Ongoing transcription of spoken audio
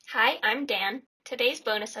I'm Dan. Today's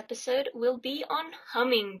bonus episode will be on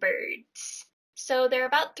hummingbirds. So there are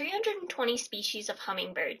about 320 species of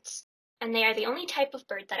hummingbirds, and they are the only type of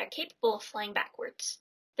bird that are capable of flying backwards.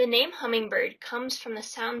 The name hummingbird comes from the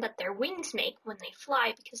sound that their wings make when they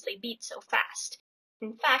fly because they beat so fast.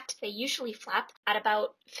 In fact, they usually flap at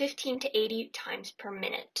about 15 to 80 times per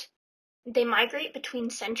minute. They migrate between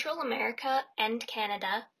Central America and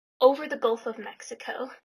Canada over the Gulf of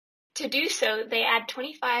Mexico. To do so, they add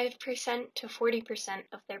 25% to 40%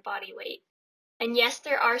 of their body weight. And yes,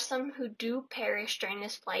 there are some who do perish during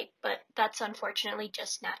this flight, but that's unfortunately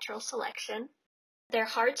just natural selection. Their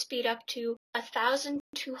hearts beat up to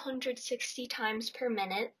 1,260 times per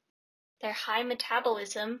minute. Their high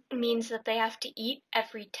metabolism means that they have to eat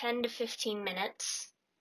every 10 to 15 minutes.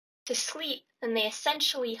 To sleep, then they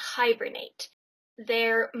essentially hibernate.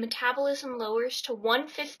 Their metabolism lowers to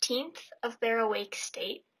 1/15 of their awake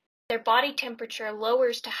state. Their body temperature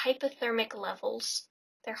lowers to hypothermic levels.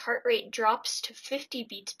 Their heart rate drops to 50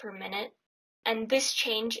 beats per minute. And this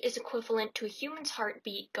change is equivalent to a human's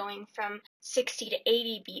heartbeat going from 60 to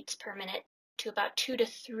 80 beats per minute to about 2 to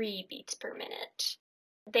 3 beats per minute.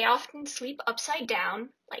 They often sleep upside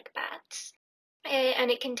down, like bats, and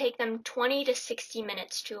it can take them 20 to 60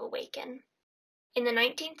 minutes to awaken. In the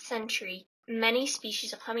 19th century, many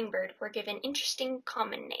species of hummingbird were given interesting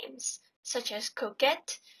common names, such as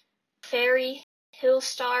coquette, fairy, hill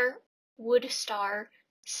star, wood star,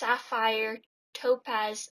 sapphire,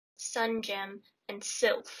 topaz, sungem, and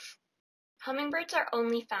sylph. Hummingbirds are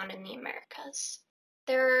only found in the Americas.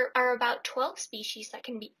 There are about 12 species that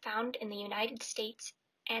can be found in the United States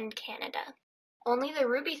and Canada. Only the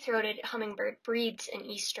ruby-throated hummingbird breeds in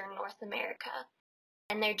eastern North America,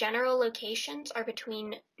 and their general locations are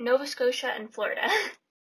between Nova Scotia and Florida.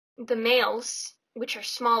 The males, which are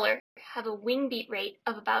smaller, have a wing beat rate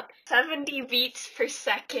of about 70 beats per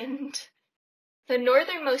second. The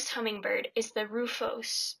northernmost hummingbird is the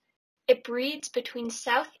rufous. It breeds between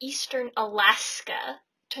southeastern Alaska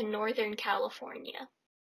to northern California.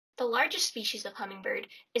 The largest species of hummingbird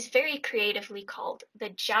is very creatively called the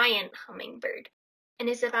giant hummingbird and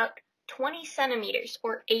is about 20 centimeters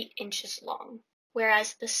or 8 inches long,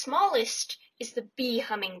 whereas the smallest is the bee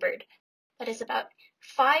hummingbird that is about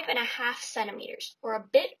 5.5 centimeters or a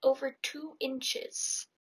bit over 2 inches.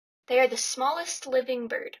 They are the smallest living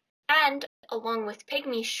bird, and, along with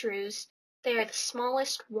pygmy shrews, they are the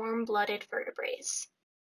smallest warm-blooded vertebrates.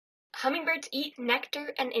 Hummingbirds eat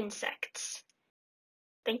nectar and insects.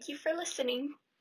 Thank you for listening.